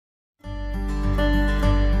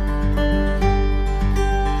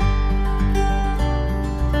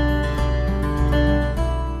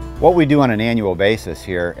What we do on an annual basis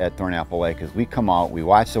here at Thornapple Lake is we come out, we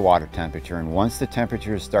watch the water temperature, and once the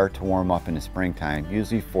temperatures start to warm up in the springtime,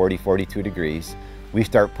 usually 40, 42 degrees, we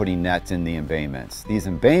start putting nets in the embayments. These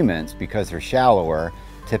embayments, because they're shallower,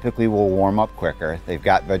 typically will warm up quicker. They've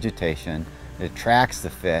got vegetation. It attracts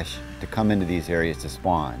the fish to come into these areas to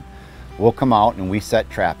spawn. We'll come out and we set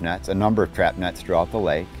trap nets, a number of trap nets throughout the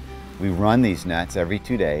lake. We run these nets every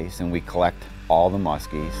 2 days and we collect all the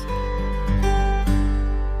muskies.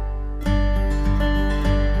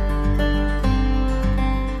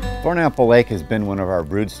 Thornapple Lake has been one of our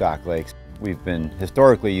broodstock lakes. We've been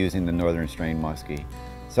historically using the northern strain muskie.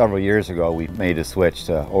 Several years ago we made a switch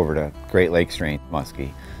over to Great Lake strain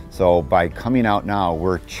muskie. So by coming out now,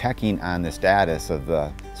 we're checking on the status of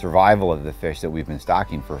the survival of the fish that we've been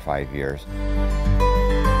stocking for 5 years.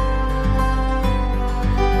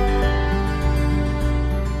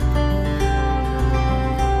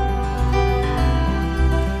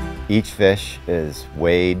 Each fish is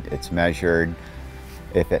weighed, it's measured.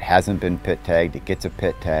 If it hasn't been pit tagged, it gets a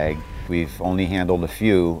pit tag. We've only handled a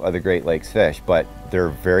few of the Great Lakes fish, but they're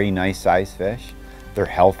very nice sized fish. They're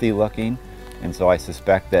healthy looking. And so I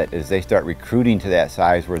suspect that as they start recruiting to that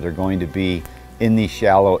size where they're going to be in these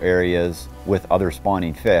shallow areas with other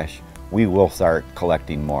spawning fish, we will start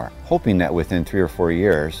collecting more. Hoping that within 3 or 4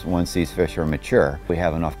 years, once these fish are mature, we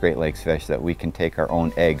have enough Great Lakes fish that we can take our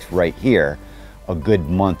own eggs right here a good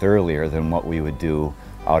month earlier than what we would do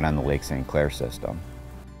out on the Lake St. Clair system.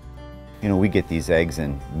 You know, we get these eggs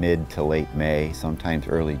in mid to late May, sometimes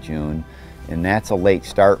early June, and that's a late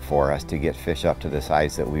start for us to get fish up to the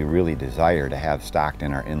size that we really desire to have stocked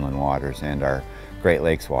in our inland waters and our Great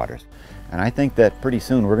Lakes waters. And I think that pretty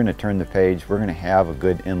soon we're going to turn the page. We're going to have a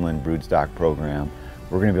good inland broodstock program.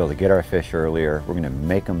 We're going to be able to get our fish earlier. We're going to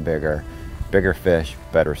make them bigger. Bigger fish,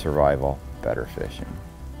 better survival, better fishing.